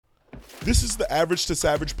This is the Average to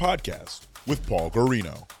Savage podcast with Paul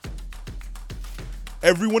Garino.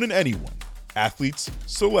 Everyone and anyone, athletes,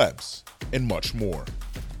 celebs, and much more.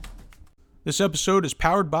 This episode is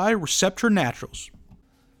powered by Receptra Naturals.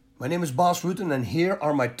 My name is Bas Rutten, and here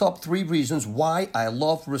are my top 3 reasons why I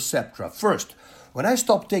love Receptra. First, when I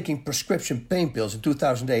stopped taking prescription pain pills in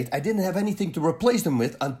 2008, I didn't have anything to replace them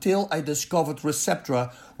with until I discovered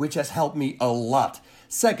Receptra, which has helped me a lot.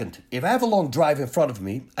 Second, if I have a long drive in front of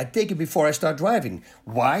me, I take it before I start driving.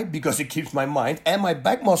 Why? Because it keeps my mind and my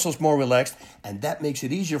back muscles more relaxed, and that makes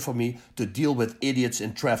it easier for me to deal with idiots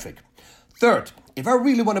in traffic. Third, if I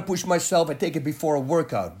really want to push myself, I take it before a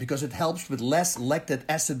workout because it helps with less lactic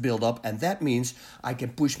acid buildup, and that means I can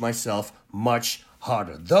push myself much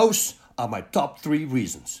harder. Those are my top 3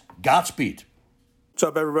 reasons. Godspeed. What's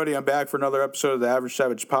up, everybody? I'm back for another episode of the Average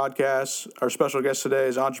Savage podcast. Our special guest today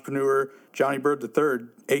is entrepreneur Johnnie Bird III,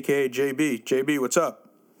 a.k.a. JB. JB, what's up?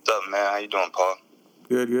 What's up, man? How you doing, Paul?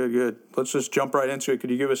 Good. Let's just jump right into it. Could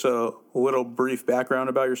you give us a little brief background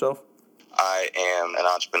about yourself? I am an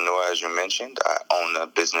entrepreneur, as you mentioned. I own a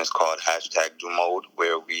business called #DoMode,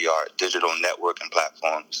 where we are a digital networking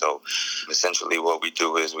platform. So essentially what we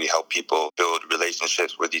do is we help people build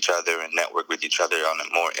relationships with each other and network with each other on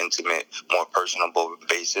a more intimate, more personable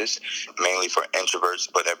basis, mainly for introverts,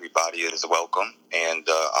 but everybody is welcome. And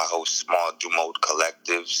I host small DoMode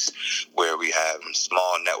collectives where we have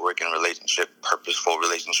small networking relationship, purposeful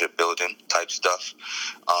relationship building type stuff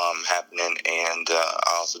happening. And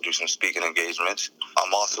I also do some speaking engagements.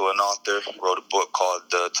 I'm also an author. Wrote a book called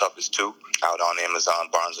The Toughest Two out on Amazon,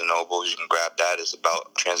 Barnes & Noble. You can grab that. It's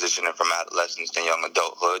about transitioning from adolescence to young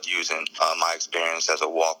adulthood using my experience as a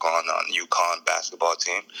walk-on UConn basketball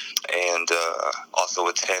team. And also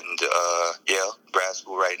attend Yale grad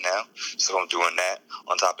school right now. So I'm doing that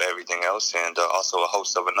on top of everything else. And also a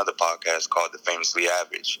host of another podcast called The Famously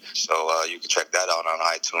Average. So you can check that out on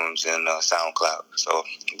iTunes and SoundCloud. So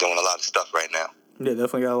doing a lot of stuff right now. Yeah,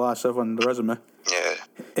 definitely got a lot of stuff on the resume. Yeah.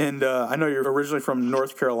 And I know you're originally from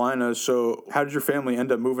North Carolina, so how did your family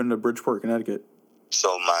end up moving to Bridgeport, Connecticut?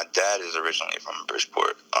 So my dad is originally from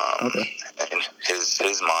Bridgeport. Okay. And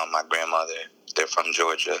his mom, my grandmother, they're from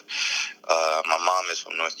Georgia. My mom is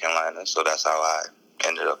from North Carolina, so that's how I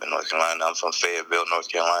ended up in North Carolina. I'm from Fayetteville, North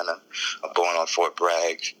Carolina. I'm born on Fort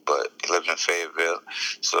Bragg, but lived in Fayetteville.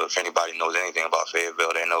 So if anybody knows anything about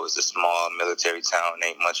Fayetteville, they know it's a small military town.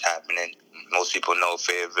 Ain't much happening. Most people know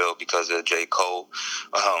Fayetteville because of J. Cole.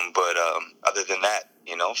 But other than that,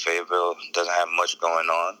 Fayetteville doesn't have much going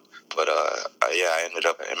on. But I ended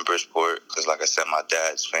up in Bridgeport because, like I said, my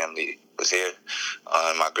dad's family was here.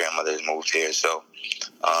 And my grandmother's moved here. So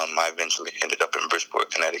I eventually ended up in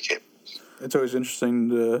Bridgeport, Connecticut. It's always interesting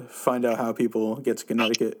to find out how people get to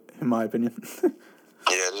Connecticut, in my opinion. Yeah,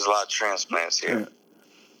 there's a lot of transplants here.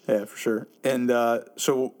 Yeah, for sure. And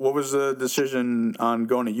so what was the decision on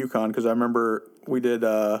going to UConn? Because I remember we did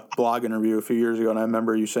a blog interview a few years ago, and I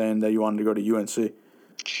remember you saying that you wanted to go to UNC.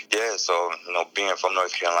 Yeah, so, being from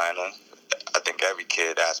North Carolina, I think every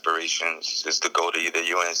kid aspirations is to go to either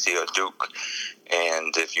UNC or Duke.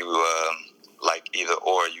 And if you like either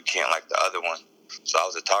or, you can't like the other one. So I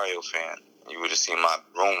was a Tar Heel fan. You would have seen my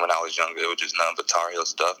room when I was younger. It was just nothing but Tar Heel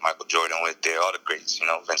stuff. Michael Jordan went there, all the greats,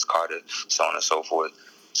 Vince Carter, so on and so forth.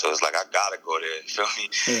 So it's like, I got to go there, you feel me?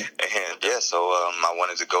 Yeah. And so I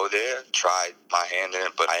wanted to go there, tried my hand in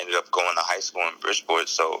it, but I ended up going to high school in Bridgeport,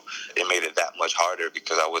 so it made it that much harder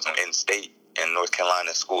because I wasn't in state. In North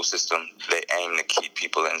Carolina school system, they aim to keep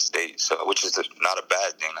people in state, so which is not a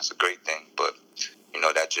bad thing. That's a great thing, but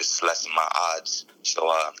that just lessened my odds. So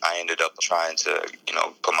I ended up trying to,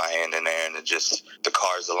 put my hand in there, and the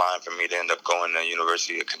cards aligned for me to end up going to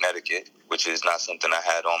University of Connecticut, which is not something I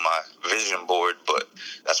had on my vision board, but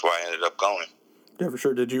that's where I ended up going. Yeah, for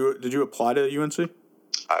sure. Did you apply to UNC?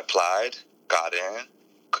 I applied, got in,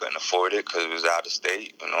 couldn't afford it because it was out of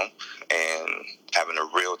state, and having a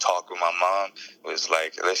real talk with my mom was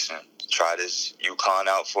like, listen, try this UConn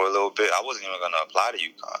out for a little bit. I wasn't even going to apply to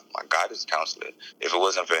UConn. My guidance counselor, if it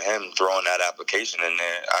wasn't for him throwing that application in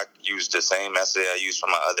there, I used the same essay I used for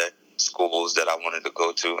my other schools that I wanted to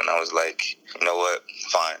go to, and I was like, you know what,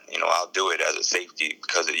 fine, I'll do it as a safety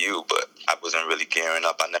because of you, but I wasn't really gearing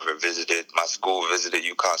up. I never visited. My school visited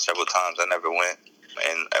UConn several times. I never went.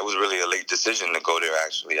 And it was really a late decision to go there,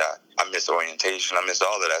 actually. I missed orientation. I missed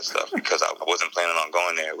all of that stuff because I wasn't planning on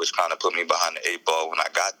going there, which kind of put me behind the 8 ball when I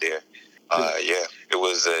got there. It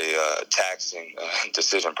was a taxing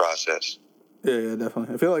decision process. Yeah,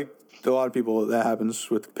 definitely. I feel like a lot of people, that happens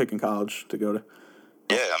with picking college to go to.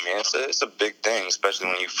 Yeah, I mean, it's a big thing, especially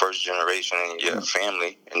when you first generation and you're a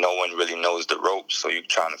family and no one really knows the ropes. So you're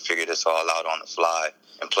trying to figure this all out on the fly.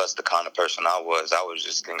 And plus, the kind of person I was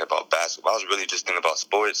just thinking about basketball. I was really just thinking about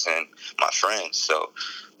sports and my friends. So,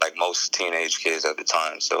 like most teenage kids at the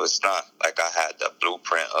time. So it's not like I had the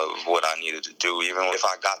blueprint of what I needed to do. Even if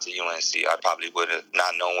I got to UNC, I probably would have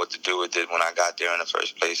not known what to do with it when I got there in the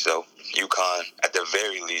first place. So UConn, at the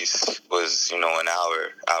very least, was, an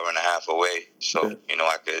hour and a half away. So,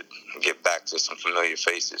 I could get back to some familiar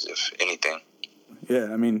faces, if anything. Yeah,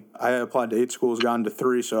 I mean, I applied to 8 schools, got into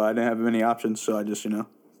 3, so I didn't have many options. So I just,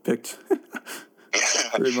 picked.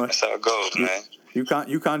 Pretty much. That's how it goes, man.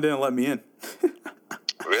 UConn didn't let me in.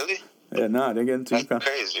 Really? Yeah, no, I didn't get into UConn. That's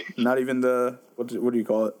crazy. Not even the what do you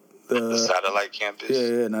call it? The satellite campus.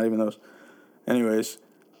 Yeah, not even those. Anyways,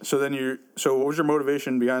 so what was your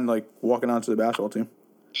motivation behind like walking onto the basketball team?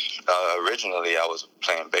 Originally, I was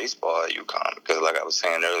playing baseball at UConn because, like I was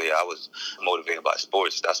saying earlier, I was motivated by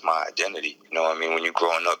sports. That's my identity. You know what I mean? When you're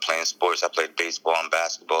growing up playing sports, I played baseball and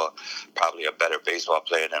basketball. Probably a better baseball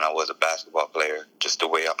player than I was a basketball player, just the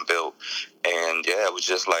way I'm built. And, yeah, it was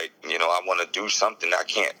just like, I want to do something. I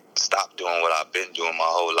can't stop doing what I've been doing my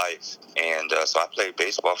whole life. And so I played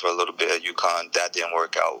baseball for a little bit at UConn. That didn't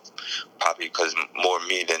work out, probably because more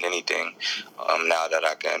me than anything, now that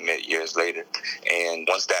I can admit years later. And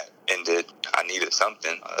once that ended, I needed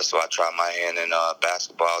something. So I tried my hand in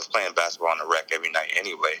basketball. I was playing basketball on the rec every night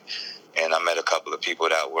anyway. And I met a couple of people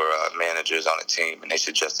that were managers on the team, and they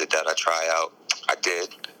suggested that I try out. I did.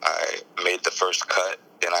 I made the first cut.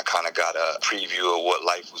 Then I kind of got a preview of what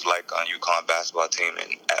life was like on UConn basketball team.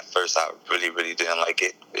 And at first, I really, really didn't like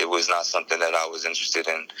it. It was not something that I was interested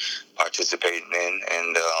in participating in.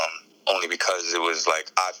 And only because it was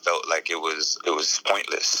like, I felt like it was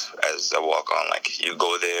pointless as a walk-on. Like, you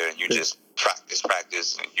go there and you just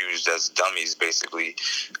practice, and used as dummies, basically,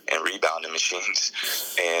 and rebounding machines.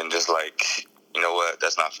 And just like, you know what,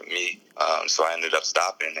 that's not for me. So I ended up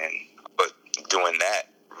stopping. But doing that,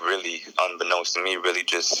 really, unbeknownst to me, really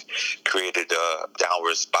just created a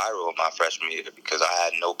downward spiral my freshman year because I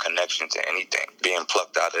had no connection to anything. Being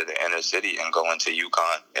plucked out of the inner city and going to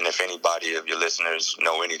UConn. And if anybody of your listeners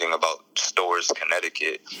know anything about Storrs,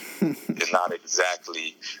 Connecticut, it's not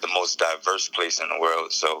exactly the most diverse place in the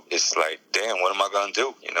world. So it's like, damn, what am I going to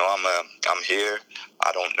do? I'm here.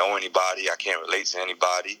 I don't know anybody. I can't relate to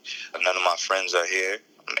anybody. None of my friends are here.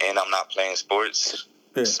 And I'm not playing sports.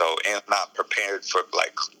 Yeah. So, and I'm not prepared for,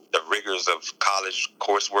 like, the rigors of college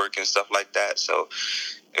coursework and stuff like that. So,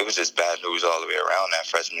 it was just bad news all the way around that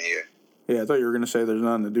freshman year. Yeah, I thought you were going to say there's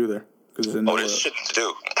nothing to do there. There's shit to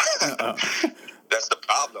do. That's the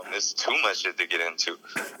problem. There's too much shit to get into.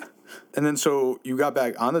 And then, so you got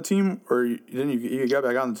back on the team, or you got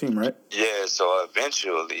back on the team, right? Yeah, so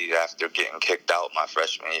eventually, after getting kicked out my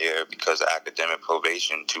freshman year because of academic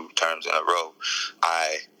probation 2 terms in a row,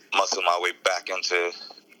 I muscled my way back into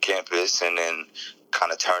campus and then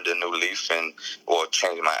kind of turned a new leaf or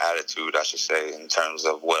changed my attitude, I should say, in terms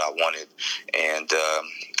of what I wanted, and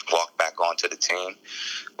walked back onto the team,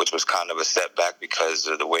 which was kind of a setback because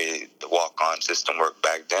of the way the walk-on system worked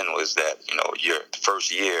back then was that, your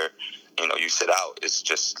first year, you sit out. It's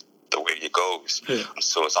just the way it goes. Yeah.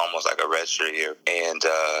 So it's almost like a redshirt year. And,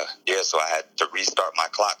 so I had to restart my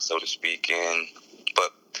clock, so to speak,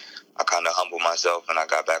 but I kind of humbled myself and I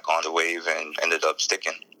got back on the wave and ended up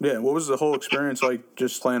sticking. Yeah, what was the whole experience like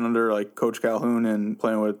just playing under like Coach Calhoun and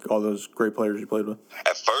playing with all those great players you played with?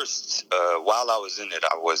 At first, while I was in it,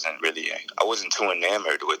 I wasn't too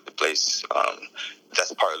enamored with the place.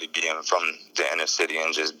 That's partly being from the inner city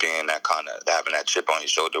and just being that kind of, having that chip on your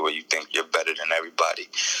shoulder where you think you're better than everybody.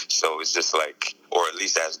 So it's just like, or at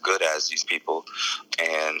least as good as these people.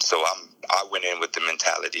 And so I went in with the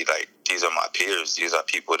mentality like, these are my peers. These are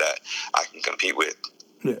people that I can compete with.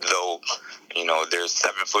 Yeah. Though, there's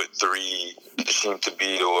 7'3" Hashim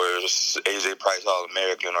Thabit or AJ Price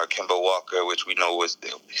All-American or Kemba Walker, which we know was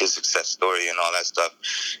his success story and all that stuff.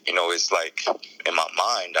 It's like in my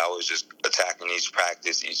mind, I was just attacking each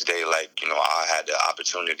practice each day like, I had the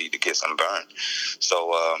opportunity to get some burn.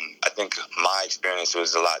 So I think my experience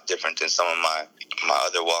was a lot different than some of my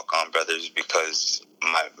other walk-on brothers because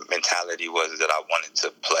my mentality was that I wanted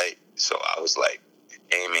to play. So I was like,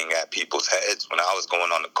 aiming at people's heads when I was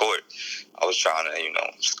going on the court. I was trying to,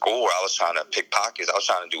 score. I was trying to pick pockets. I was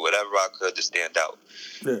trying to do whatever I could to stand out.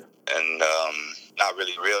 Yeah. And not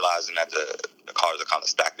really realizing that the cards are kind of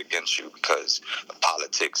stacked against you because of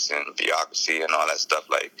politics and bureaucracy and all that stuff.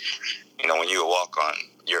 Like, when you're a walk-on,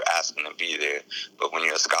 you're asking to be there. But when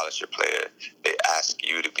you're a scholarship player, they ask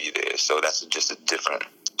you to be there. So that's just a different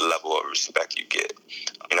level of respect you get.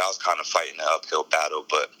 I was kind of fighting an uphill battle,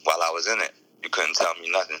 but while I was in it, you couldn't tell me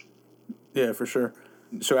nothing. Yeah, for sure.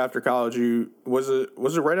 So after college, was it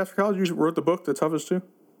right after college you wrote the book, The Toughest Two?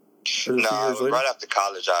 No, right after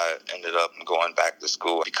college, I ended up going back to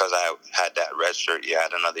school because I had that red shirt. I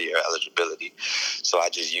had another year eligibility, so I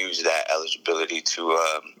just used that eligibility to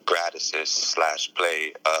grad assist /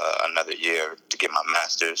 play another year to get my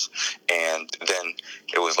master's. And then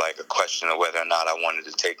it was like a question of whether or not I wanted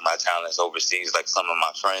to take my talents overseas, like some of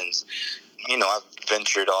my friends. I've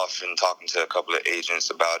ventured off and talking to a couple of agents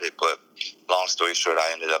about it, but long story short,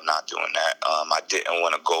 I ended up not doing that. I didn't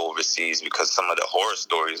want to go overseas because some of the horror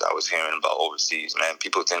stories I was hearing about overseas, man,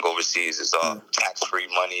 people think overseas is all tax-free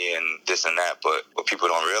money and this and that, but what people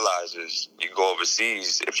don't realize is you go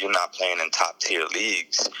overseas, if you're not playing in top-tier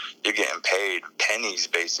leagues, you're getting paid pennies,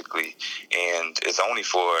 basically, and it's only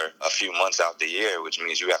for a few months out the year, which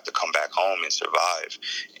means you have to come back home and survive,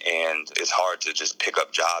 and it's hard to just pick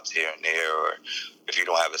up jobs here and there, or if you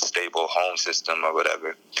don't have a stable home system or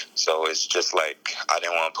whatever. So it's just like I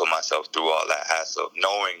didn't want to put myself through all that hassle,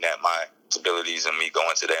 knowing that my abilities and me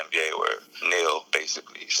going to the NBA were nil,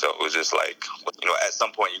 basically. So it was just like, at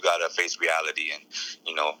some point you got to face reality and,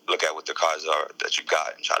 look at what the cards are that you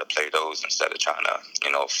got and try to play those instead of trying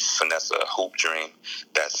to, finesse a hoop dream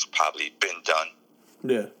that's probably been done.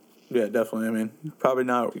 Yeah, definitely. I mean, probably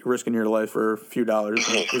not risking your life for a few dollars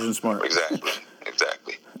isn't smart.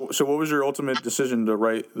 Exactly. So what was your ultimate decision to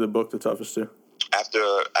write the book, The Toughest Two? After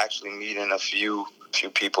actually meeting a few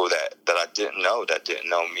people that I didn't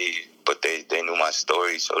know me, but they knew my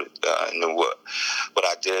story, so knew what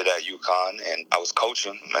I did at UConn, and I was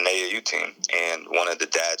coaching an AAU team, and one of the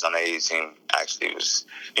dads on the AAU team actually was,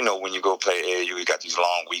 when you go play AAU, you got these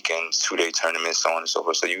long weekends, 2-day tournaments, so on and so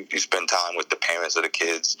forth, so you spend time with the parents of the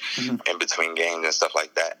kids in between games and stuff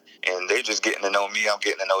like that. And they're just getting to know me, I'm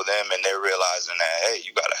getting to know them, and they're realizing that, hey,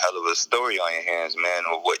 you got a hell of a story on your hands, man,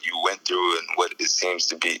 of what you went through and what it seems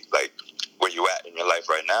to be, like, where you at in your life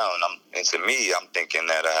right now. And to me, I'm thinking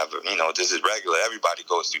that I have, this is regular. Everybody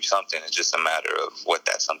goes through something. It's just a matter of what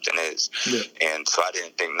that something is. Yeah. And so I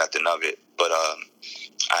didn't think nothing of it. But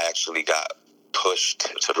I actually got pushed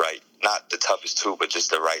to write, not The Toughest Two, but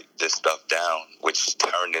just to write this stuff down, which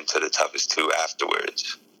turned into The Toughest Two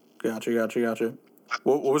afterwards. Gotcha.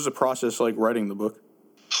 What was the process like writing the book?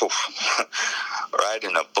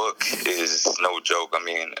 Writing a book is no joke. I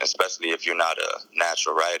mean, especially if you're not a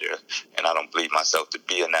natural writer, and I don't believe myself to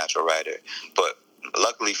be a natural writer. But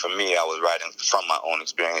luckily for me, I was writing from my own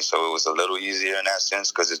experience, so it was a little easier in that sense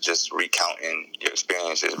because it's just recounting your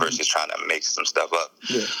experiences versus trying to make some stuff up.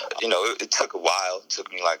 Yeah. It took a while. It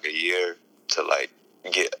took me like a year to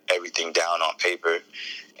get everything down on paper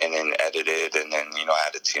and then edit it, and then I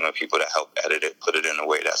had a team of people that helped edit it, put it in a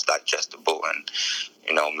way that's digestible and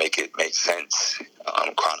make it make sense,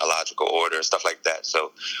 chronological order, stuff like that.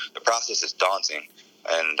 So the process is daunting,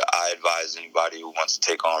 and I advise anybody who wants to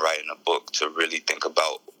take on writing a book to really think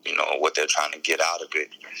about what they're trying to get out of it,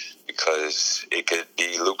 because it could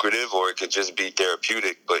be lucrative or it could just be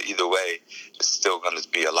therapeutic, but either way it's still going to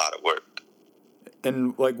be a lot of work.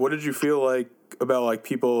 And what did you feel like about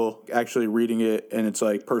people actually reading it and it's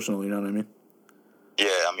personal, you know what I mean? Yeah,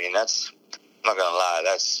 I mean, that's, I'm not gonna lie,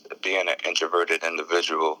 that's being an introverted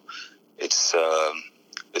individual. It's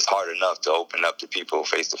hard enough to open up to people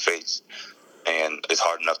face to face, and it's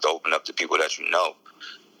hard enough to open up to people that you know,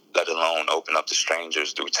 let alone open up to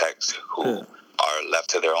strangers through text who are left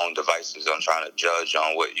to their own devices on trying to judge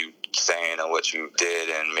on what you saying and what you did,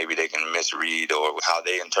 and maybe they can misread, or how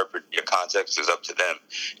they interpret your context is up to them,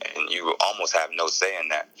 and you almost have no say in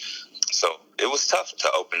that. So it was tough to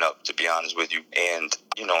open up, to be honest with you. And,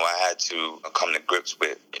 I had to come to grips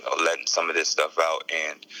with, letting some of this stuff out.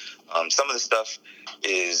 And some of the stuff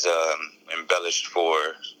is embellished for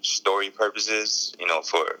story purposes,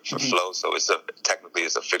 for flow. So technically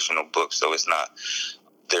it's a fictional book. So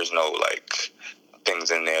there's no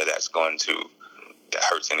things in there that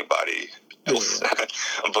hurts anybody else. Yeah.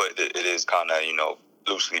 But it is kind of,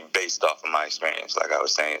 loosely based off of my experience, like I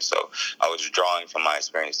was saying. So I was drawing from my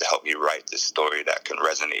experience to help me write this story that can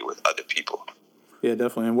resonate with other people. Yeah,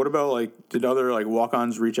 definitely. And what about, did other,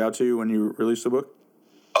 walk-ons reach out to you when you released the book?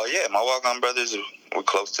 Oh, yeah. My walk-on brothers were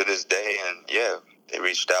close to this day, and, yeah, they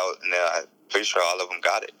reached out, and I'm pretty sure all of them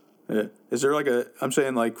got it. Yeah. Is there, I'm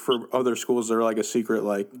saying, for other schools, is there, a secret,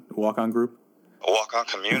 walk-on group? A walk-on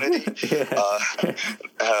community?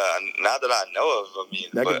 Not that I know of. I mean,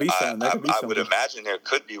 that could be something. I would imagine there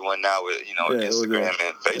could be one now with, Instagram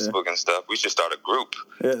and Facebook and stuff. We should start a group.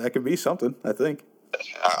 Yeah, that could be something, I think.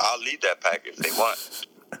 I'll lead that pack if they want.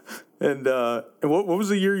 And what was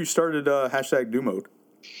the year you started #DoMode?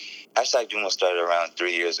 Hashtag Dumo started around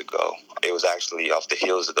 3 years ago. It was actually off the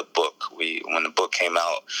heels of the book. When the book came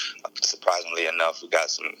out, surprisingly enough, we got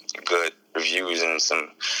some good reviews and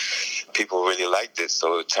some people really liked it.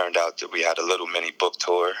 So it turned out that we had a little mini book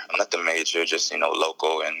tour, nothing major, just,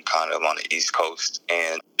 local and kind of on the East Coast.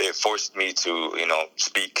 And it forced me to,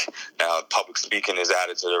 speak. Now, public speaking is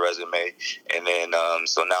added to the resume. And then,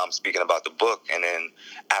 so now I'm speaking about the book. And then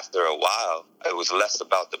after a while, it was less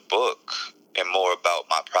about the book and more about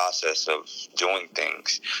my process of doing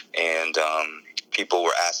things. And people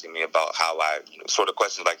were asking me about how I, sort of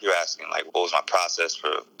questions like you're asking, like what was my process for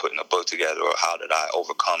putting a book together, or how did I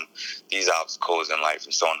overcome these obstacles in life,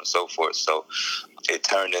 and so on and so forth. So it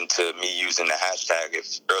turned into me using the hashtag.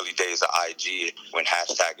 If early days of IG, when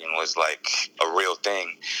hashtagging was like a real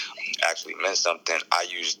thing, actually meant something, I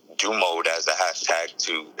used Do Mode as a hashtag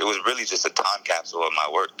it was really just a time capsule of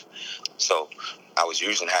my work. So I was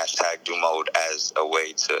using hashtag Do Mode as a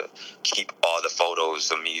way to keep all the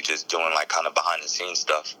photos of me just doing like kind of behind the scenes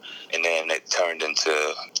stuff. And then it turned into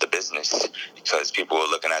the business because people were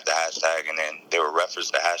looking at the hashtag and then they were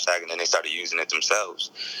referencing the hashtag and then they started using it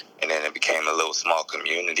themselves. And then it became a little small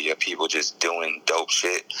community of people just doing dope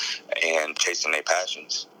shit and chasing their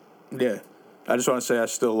passions. Yeah. I just want to say I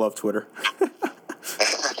still love Twitter.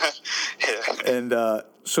 Yeah. And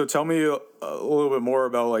so tell me a little bit more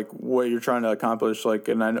about like what you're trying to accomplish, like,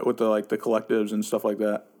 and I know with the collectives and stuff like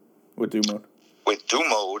that with Do Mode. With Do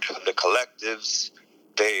Mode, the collectives,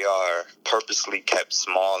 they are purposely kept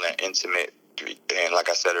small and intimate. And like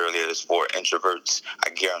I said earlier, it's for introverts.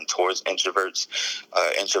 I gear them towards introverts.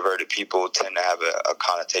 Introverted people tend to have a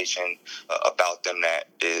connotation about them that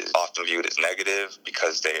is often viewed as negative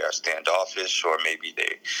because they are standoffish, or maybe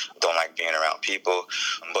they don't like being around people.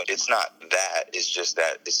 But it's not that. It's just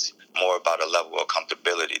that it's more about a level of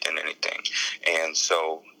comfortability than anything. And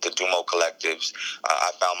so the Dumo collectives,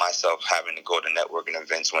 I found myself having to go to networking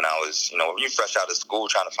events when I was, when you're fresh out of school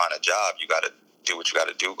trying to find a job, you got to do what you got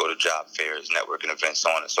to do, go to job fairs, networking events, so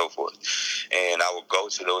on and so forth. And I would go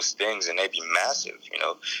to those things and they'd be massive,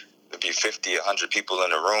 There'd be 50, 100 people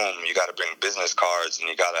in the room. You got to bring business cards and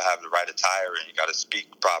you got to have the right attire and you got to speak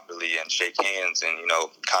properly and shake hands and,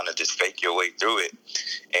 kind of just fake your way through it.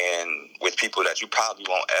 And with people that you probably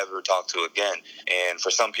won't ever talk to again. And for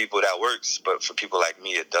some people that works, but for people like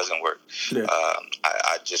me, it doesn't work. Yeah.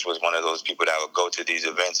 I just was one of those people that would go to these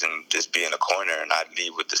events and just be in a corner, and I'd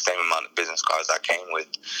leave with the same amount of business cards I came with,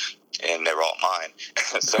 and they're all mine.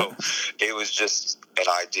 So it was just an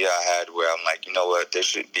idea I had where I'm like, you know what, there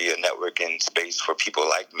should be a networking space for people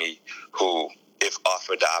like me who, if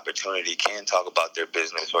offered the opportunity, can talk about their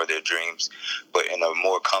business or their dreams, but in a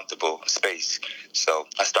more comfortable space. So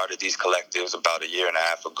I started these collectives about 1.5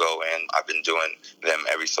 years ago, and I've been doing them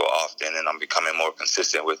every so often, and I'm becoming more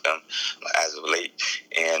consistent with them as of late.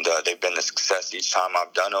 And they've been a success each time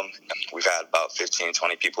I've done them. We've had about 15,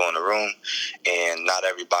 20 people in the room, and not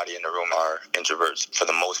everybody in the room are introverts for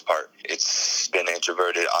the most part. It's been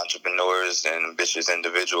introverted entrepreneurs and ambitious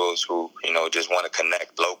individuals who, just want to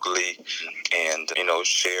connect locally and,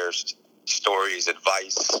 share stories,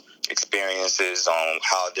 advice, experiences on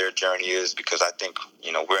how their journey is, because I think,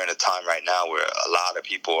 we're in a time right now where a lot of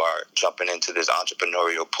people are jumping into this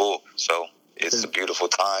entrepreneurial pool. So it's a beautiful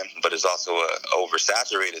time, but it's also a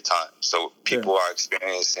oversaturated time. So people are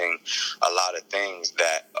experiencing a lot of things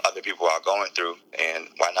that other people are going through, and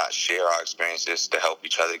why not share our experiences to help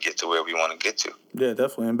each other get to where we want to get to? Yeah,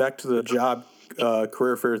 definitely. And back to the job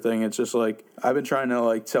career fair thing, it's just like I've been trying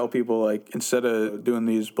to tell people, instead of doing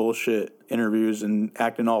these bullshit interviews and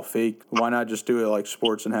acting all fake, why not just do it like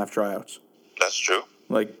sports and have tryouts? That's true.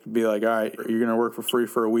 Be like, all right, you're gonna work for free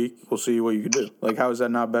for a week, we'll see what you can do. How is that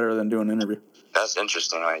not better than doing an interview? That's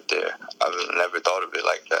interesting right there. I've never thought of it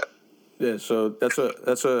like that. Yeah, so that's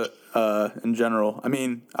a in general. I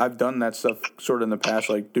mean, I've done that stuff sort of in the past,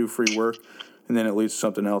 do free work, and then it leads to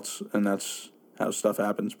something else, and that's how stuff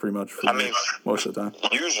happens pretty much for me most of the time.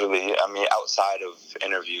 Usually, outside of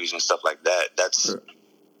interviews and stuff like that, that's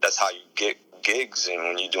how you get gigs. And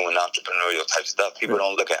when you're doing entrepreneurial type stuff, people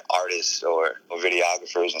don't look at artists or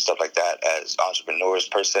videographers and stuff like that as entrepreneurs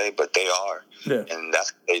per se, but they are. Yeah. And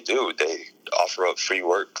that's what they do. They offer up free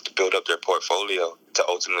work to build up their portfolio to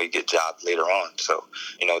ultimately get jobs later on. So,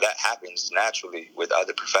 that happens naturally with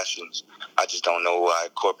other professions. I just don't know why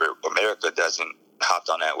corporate America doesn't hop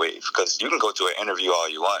on that wave, because you can go to an interview all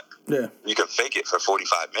you want. Yeah. You can fake it for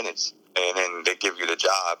 45 minutes. And then they give you the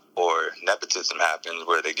job, or nepotism happens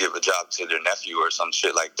where they give a job to their nephew or some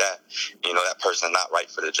shit like that. That person's not right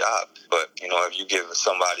for the job. But, if you give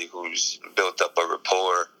somebody who's built up a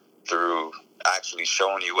rapport through actually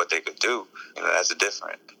showing you what they could do, that's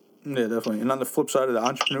different. Yeah, definitely. And on the flip side of the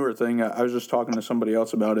entrepreneur thing, I was just talking to somebody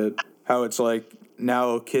else about it, how it's like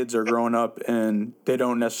now kids are growing up and they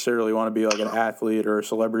don't necessarily want to be like an athlete or a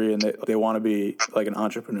celebrity, and they want to be like an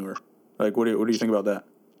entrepreneur. Like, what do you think about that?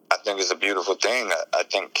 I think it's a beautiful thing. I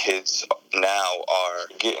think kids now are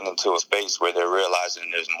getting into a space where they're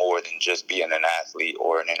realizing there's more than just being an athlete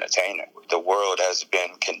or an entertainer. The world has been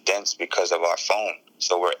condensed because of our phone.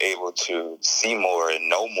 So we're able to see more and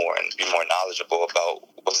know more and be more knowledgeable about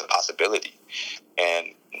what's a possibility. And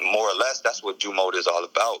more or less, that's what Do Mode is all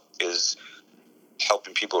about, is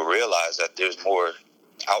helping people realize that there's more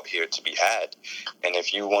out here to be had. And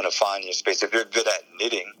if you want to find your space, if you're good at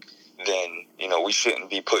knitting, then, you know, we shouldn't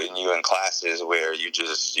be putting you in classes where you're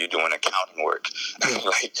doing accounting work.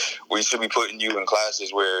 Like, we should be putting you in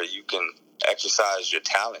classes where you can exercise your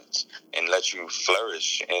talents and let you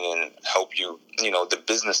flourish and help you. You know, the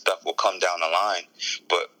business stuff will come down the line,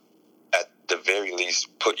 but at the very least,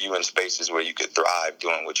 put you in spaces where you could thrive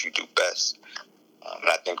doing what you do best. And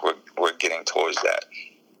I think we're getting towards that.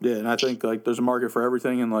 Yeah, and I think like there's a market for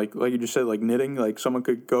everything, and like you just said, like knitting, like someone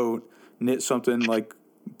could go knit something, like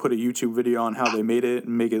put a YouTube video on how they made it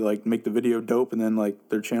and make the video dope, and then like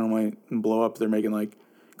their channel might blow up. They're making like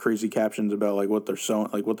crazy captions about like what they're sewing,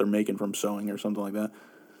 like what they're making from sewing or something like that.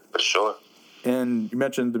 For sure. And you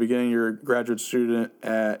mentioned at the beginning you're a graduate student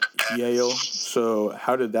at Yale. So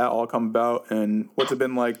how did that all come about, and what's it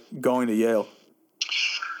been like going to Yale?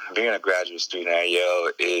 Being a graduate student at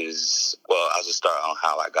Yale is, well, I'll just start on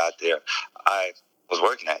how I got there. I was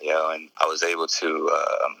working at Yale, and I was able to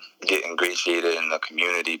get ingratiated in the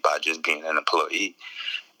community by just being an employee.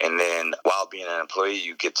 And then while being an employee,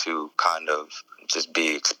 you get to kind of just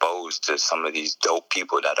be exposed to some of these dope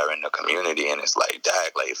people that are in the community. And it's like, dang,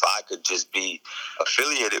 like if I could just be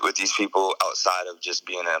affiliated with these people outside of just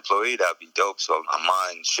being an employee, that would be dope. So my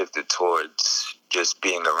mind shifted towards just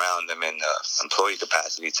being around them in the employee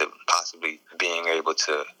capacity to possibly being able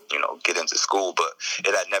to, you know, get into school. But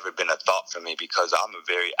it had never been a thought for me because I'm a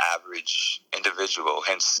very average individual,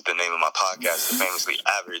 hence the name of my podcast, The Famously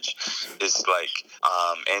Average. It's like,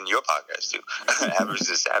 and your podcast too, Average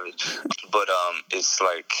is Savage. But it's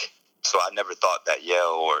like, so I never thought that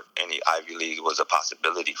Yale or any Ivy League was a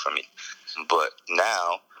possibility for me. But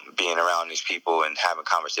now, being around these people and having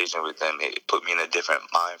conversation with them, it put me in a different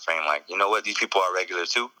mind frame. Like, you know what? These people are regular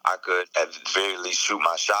too. I could at the very least shoot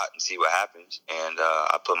my shot and see what happens. And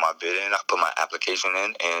I put my bid in, I put my application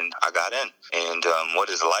in, and I got in. And what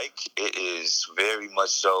it's like, it is very much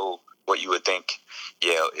so what you would think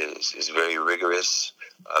Yale is. It's very rigorous,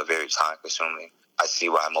 very time consuming. I see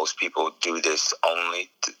why most people do this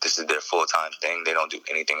only. This is their full-time thing. They don't do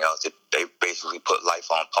anything else. They basically put life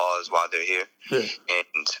on pause while they're here. Yeah.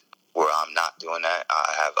 And where I'm not doing that,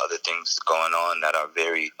 I have other things going on that are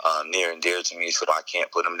very near and dear to me, so I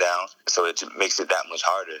can't put them down. So it makes it that much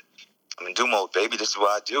harder. I'm in Do Mode, baby. This is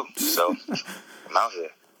what I do. So I'm out here.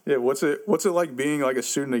 Yeah, what's it like being like a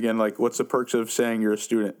student again? Like, what's the perks of saying you're a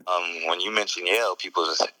student? When you mention Yale,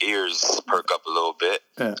 people's ears perk up a little bit.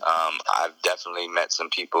 Yeah. I've definitely met some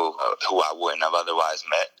people who I wouldn't have otherwise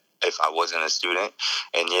met if I wasn't a student.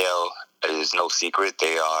 And Yale is no secret.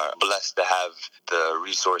 They are blessed to have the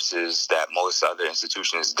resources that most other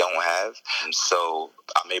institutions don't have. And so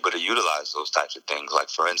I'm able to utilize those types of things. Like,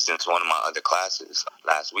 for instance, one of my other classes,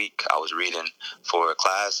 last week, I was reading for a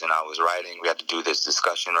class and I was writing. We had to do this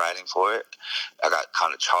discussion writing for it. I got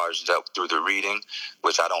kind of charged up through the reading,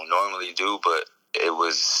 which I don't normally do, but it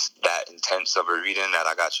was that intense of a reading that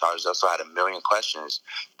I got charged up. So I had 1 million questions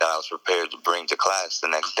that I was prepared to bring to class the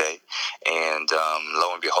next day. And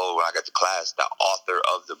lo and behold, when I got to class, the author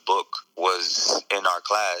of the book was in our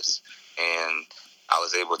class. And I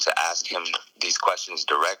was able to ask him these questions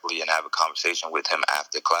directly and have a conversation with him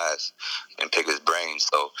after class and pick his brain.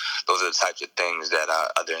 So those are the types of things that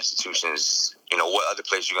other institutions, you know, what other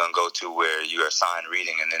place you're going to go to where you're assigned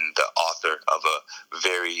reading and then the author of a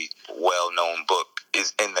very well-known book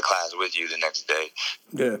is in the class with you the next day,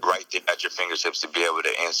 right there at your fingertips to be able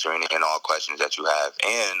to answer any and all questions that you have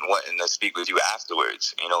and wanting to speak with you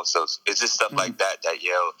afterwards, you know. So it's just stuff like that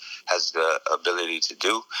Yale has the ability to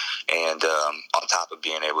do. And on top of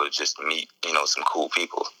being able to just meet, you know, some cool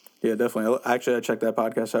people. Yeah, definitely. Actually, I checked that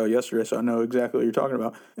podcast out yesterday, so I know exactly what you're talking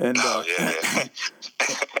about. And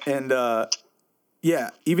and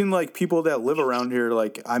yeah, even like people that live around here,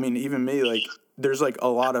 like, I mean, even me, like, there's like a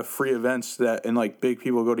lot of free events that, and like big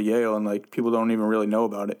people go to Yale and like people don't even really know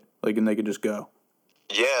about it. Like, and they could just go.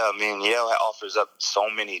 Yeah, I mean, Yale offers up so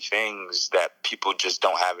many things that people just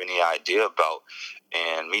don't have any idea about.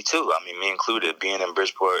 And me too. I mean, me included. Being in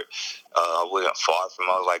Bridgeport, I wasn't far from.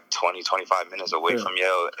 I was like 20, 25 minutes away from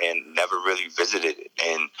Yale, and never really visited it.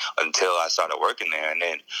 And until I started working there, and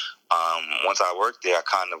then once I worked there, I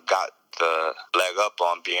kind of got the leg up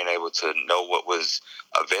on being able to know what was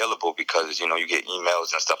available, because you get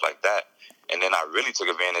emails and stuff like that. And then I really took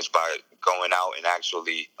advantage by going out and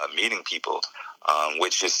actually meeting people,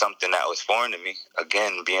 which is something that was foreign to me.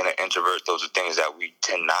 Again, being an introvert, those are things that we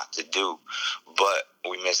tend not to do. But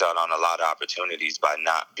we miss out on a lot of opportunities by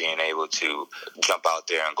not being able to jump out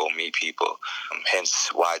there and go meet people. Hence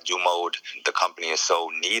why Do Mode, the company, is so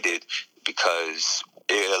needed, because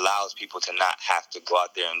it allows people to not have to go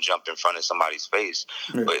out there and jump in front of somebody's face,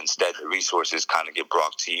 but instead the resources kind of get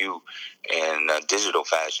brought to you in a digital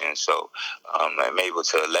fashion. So I'm able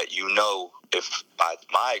to let you know, if by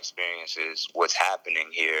my experiences, what's happening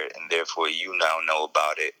here, and therefore you now know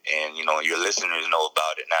about it, and your listeners know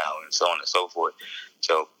about it now, and so on and so forth.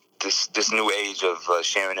 So this new age of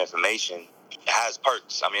sharing information has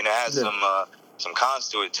perks. I mean, it has some cons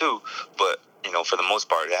to it too, but for the most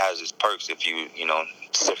part, it has its perks if you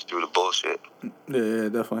sift through the bullshit. Yeah,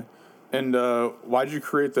 definitely. And why did you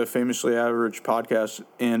create the Famously Average podcast?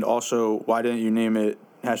 And also, why didn't you name it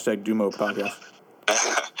 #Dumo Podcast?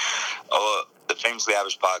 The Famously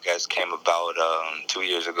Average podcast came about 2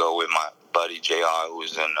 years ago with my buddy JR,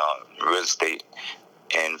 who's in real estate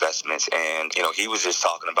investments, and he was just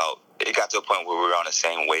talking about, it got to a point where we were on the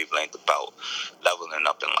same wavelength about leveling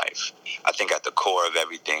up in life. I think at the core of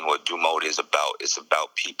everything, what Do Mode is about, it's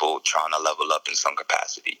about people trying to level up in some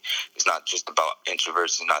capacity. It's not just about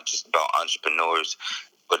introverts, it's not just about entrepreneurs,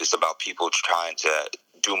 but it's about people trying to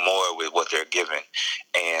do more with what they're given.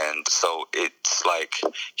 And so it's like,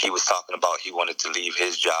 he was talking about he wanted to leave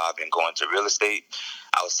his job and go into real estate.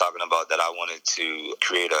 I was talking about that I wanted to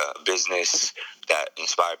create a business that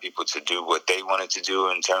inspired people to do what they wanted to do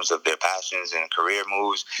in terms of their passions and career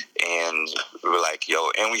moves. And we were like,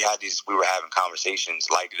 and we were having conversations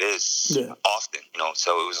like this often,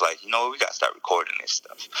 so it was like, we got to start recording this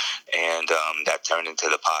stuff. And that turned into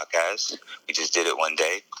the podcast. We just did it one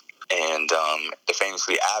day. And the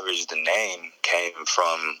Famously Average, the name came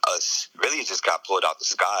from us. Really, it just got pulled out the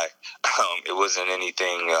sky. It wasn't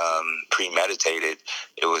anything premeditated.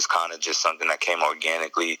 It was kind of just something that came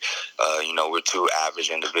organically. We're two average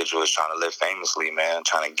individuals trying to live famously, man,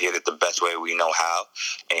 trying to get it the best way we know how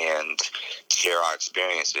and share our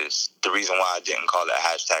experiences. The reason why I didn't call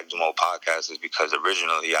it #Dumo Podcast is because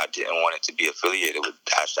originally I didn't want it to be affiliated with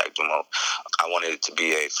 #Dumo. I wanted it to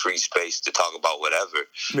be a free space to talk about whatever.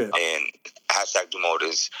 Yeah. And #Dumo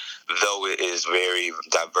is, though it is very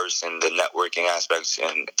diverse in the networking aspects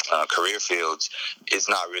and career fields, it's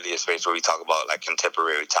not really a space where we talk about like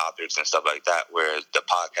contemporary topics and stuff like that, where the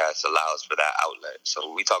podcast allows for that outlet.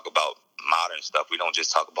 So we talk about modern stuff. We don't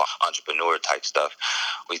just talk about entrepreneur type stuff.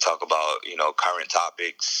 We talk about, current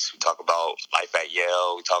topics. We talk about life at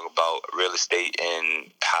Yale. We talk about real estate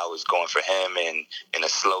and how it's going for him, and in a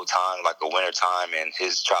slow time, like a winter time, and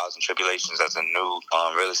his trials and tribulations as a new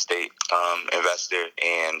real estate investor.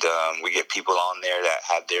 And we get people on there that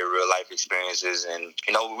have their real life experiences, and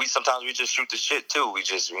we sometimes just shoot the shit too. We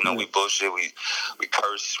just we bullshit, we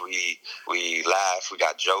curse, we laugh, we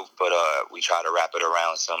got jokes, but we try to wrap it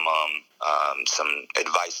around some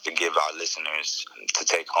advice to give our listeners to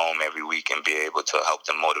take home every week and be able to help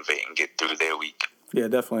them motivate and get through their week. Yeah,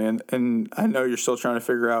 definitely. And I know you're still trying to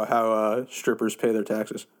figure out how strippers pay their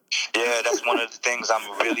taxes. Yeah, that's one of the things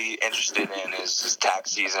I'm really interested in is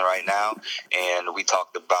tax season right now. And we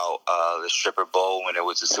talked about the stripper bowl when it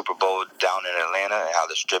was the Super Bowl down in Atlanta, and how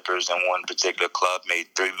the strippers in one particular club made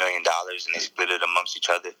 $3 million and they split it amongst each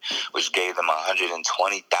other, which gave them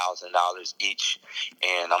 $120,000 each.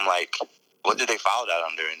 And I'm like, what did they file that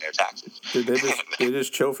under in their taxes? Did they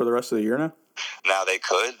just chill for the rest of the year now? Now they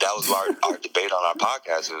could. That was our debate on our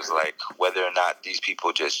podcast. It was like whether or not these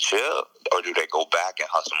people just chill, or do they go back and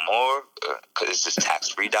hustle more? Because it's just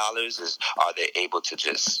tax-free dollars. Are they able to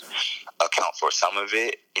just account for some of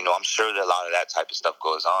it? I'm sure that a lot of that type of stuff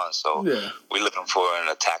goes on. So we're looking for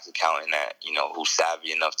a tax accountant that who's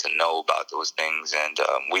savvy enough to know about those things, and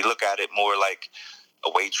we look at it more like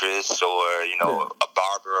a waitress or a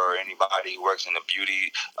barber or anybody who works in the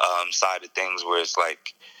beauty side of things, where it's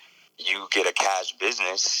like, you get a cash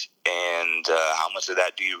business, and how much of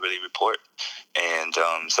that do you really report? And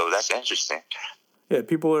so that's interesting. Yeah,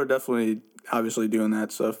 people are definitely obviously doing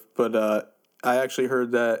that stuff, but I actually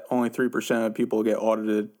heard that only 3% of people get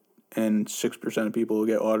audited, and 6% of people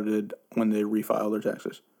get audited when they refile their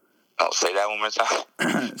taxes. I'll say that one more time.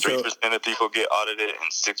 3% of people get audited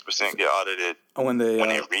and 6% get audited when they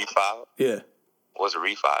refile. Yeah. What's a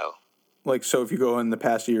refile? Like, so if you go in the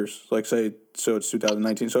past years, like say, so it's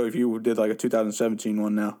 2019. So if you did like a 2017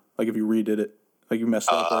 one now, like if you redid it, like you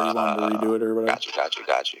messed up or you wanted to redo it or whatever.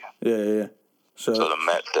 Got you. Yeah. So the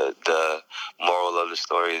moral of the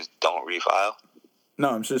story is don't refile? No,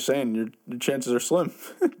 I'm just saying your chances are slim.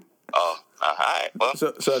 Oh, all right. Well,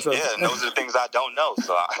 so that's and those are the things I don't know.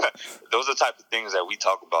 So those are the type of things that we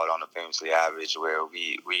talk about on the Famously Average, where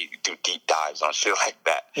we do deep dives on shit like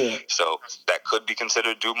that. Yeah. So that could be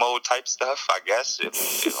considered do mode type stuff, I guess,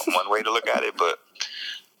 if one way to look at it. But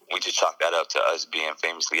we just chalk that up to us being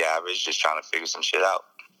famously average, just trying to figure some shit out.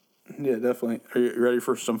 Yeah, definitely. Are you ready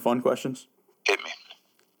for some fun questions? Hit me.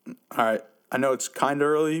 All right. I know it's kind of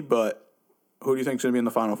early, but who do you think is going to be in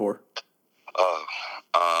the Final Four?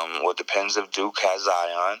 Well, it depends if Duke has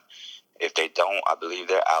Zion. If they don't, I believe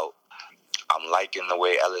they're out. I'm liking the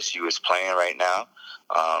way LSU is playing right now.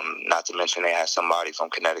 Not to mention they have somebody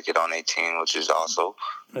from Connecticut on their team, which is also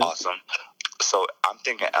awesome. So I'm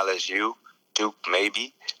thinking LSU, Duke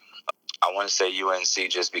maybe. I want to say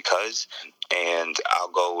UNC just because. And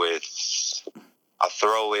I'll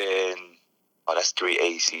throw in, that's 3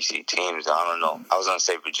 ACC teams. I don't know. I was going to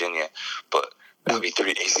say Virginia, but that would be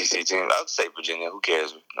 3 ACC teams. I would say Virginia. Who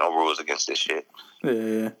cares? No rules against this shit.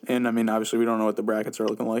 Yeah. And, I mean, obviously we don't know what the brackets are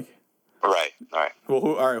looking like. Right.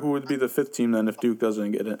 Well, who would be the fifth team then if Duke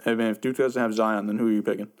doesn't get it? I mean, if Duke doesn't have Zion, then who are you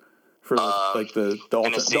picking? For, the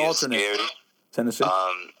alternate. Tennessee?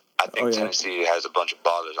 I think Tennessee has a bunch of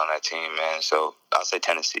ballers on that team, man. So I'll say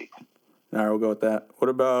Tennessee. All right, we'll go with that. What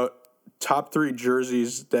about top 3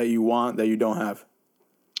 jerseys that you want that you don't have?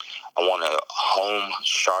 I want a home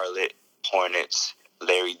Charlotte Hornets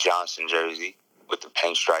Larry Johnson jersey with the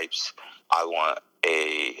pinstripes. I want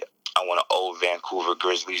an old Vancouver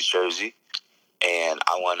Grizzlies jersey, and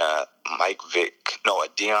I want a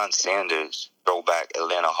Deion Sanders throwback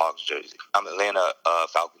Atlanta Hawks jersey. Atlanta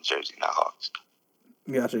Falcons jersey, not Hawks.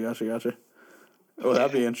 Gotcha. Well,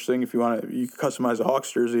 that'd be interesting if you want to. You could customize a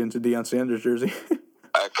Hawks jersey into Deion Sanders jersey.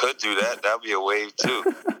 I could do that. That'd be a wave too.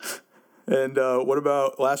 And what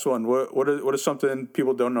about last one? What is something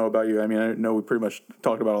people don't know about you? I mean, I know we pretty much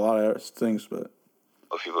talked about a lot of things, but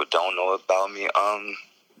what people don't know about me?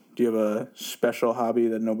 Do you have a special hobby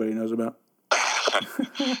that nobody knows about?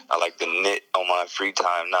 I like to knit on my free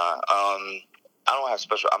time. I don't have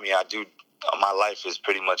special. I mean, I do. My life is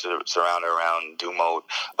pretty much surrounded around do mode,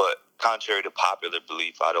 but contrary to popular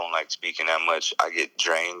belief, I don't like speaking that much. I get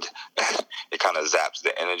drained. It kind of zaps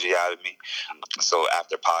the energy out of me. So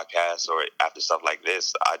after podcasts or after stuff like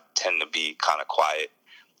this, I tend to be kind of quiet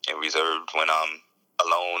and reserved when I'm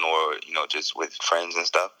alone or, just with friends and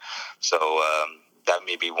stuff. So that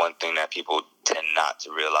may be one thing that people tend not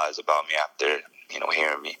to realize about me after,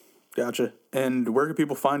 hearing me. Gotcha. And where can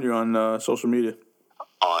people find you on social media?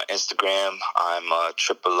 On Instagram, I'm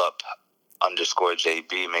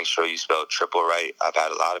 @triple_up_JB. Make sure you spell triple right. I've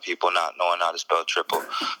had a lot of people not knowing how to spell triple.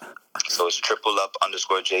 So it's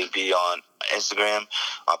 @triple_JB on Instagram.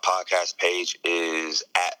 Our podcast page is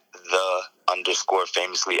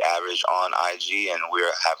 @the_famously average on IG, and we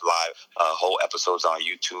have live whole episodes on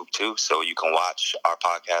YouTube too. So you can watch our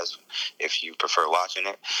podcast if you prefer watching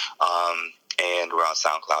it. And we're on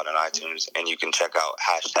SoundCloud and iTunes. And you can check out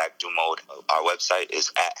 #DoMode. Our website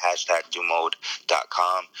is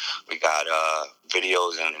 @#DoMode.com. We got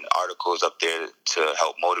videos and articles up there to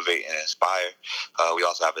help motivate and inspire. We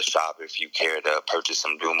also have a shop if you care to purchase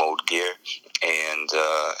some Do Mode gear. And,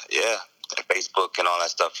 Facebook and all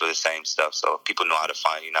that stuff for the same stuff. So people know how to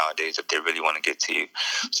find you nowadays if they really want to get to you.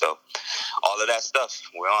 So all of that stuff,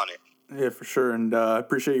 we're on it. Yeah, for sure. And I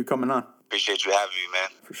appreciate you coming on. Appreciate you having me,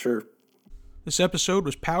 man. For sure. This episode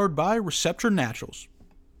was powered by Receptor Naturals.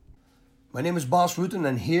 My name is Bas Rutten,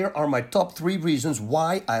 and here are my top 3 reasons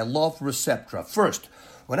why I love Receptra. First,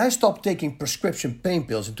 when I stopped taking prescription pain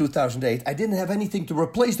pills in 2008, I didn't have anything to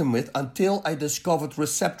replace them with until I discovered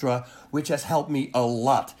Receptra, which has helped me a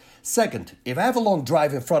lot. Second, if I have a long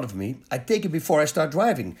drive in front of me, I take it before I start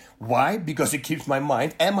driving. Why? Because it keeps my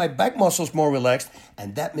mind and my back muscles more relaxed,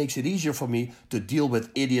 and that makes it easier for me to deal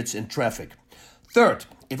with idiots in traffic. Third,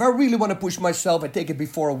 if I really want to push myself, I take it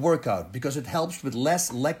before a workout because it helps with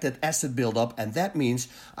less lactic acid buildup, and that means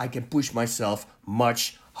I can push myself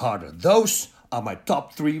much harder. Those are my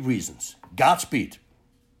top 3 reasons. Godspeed.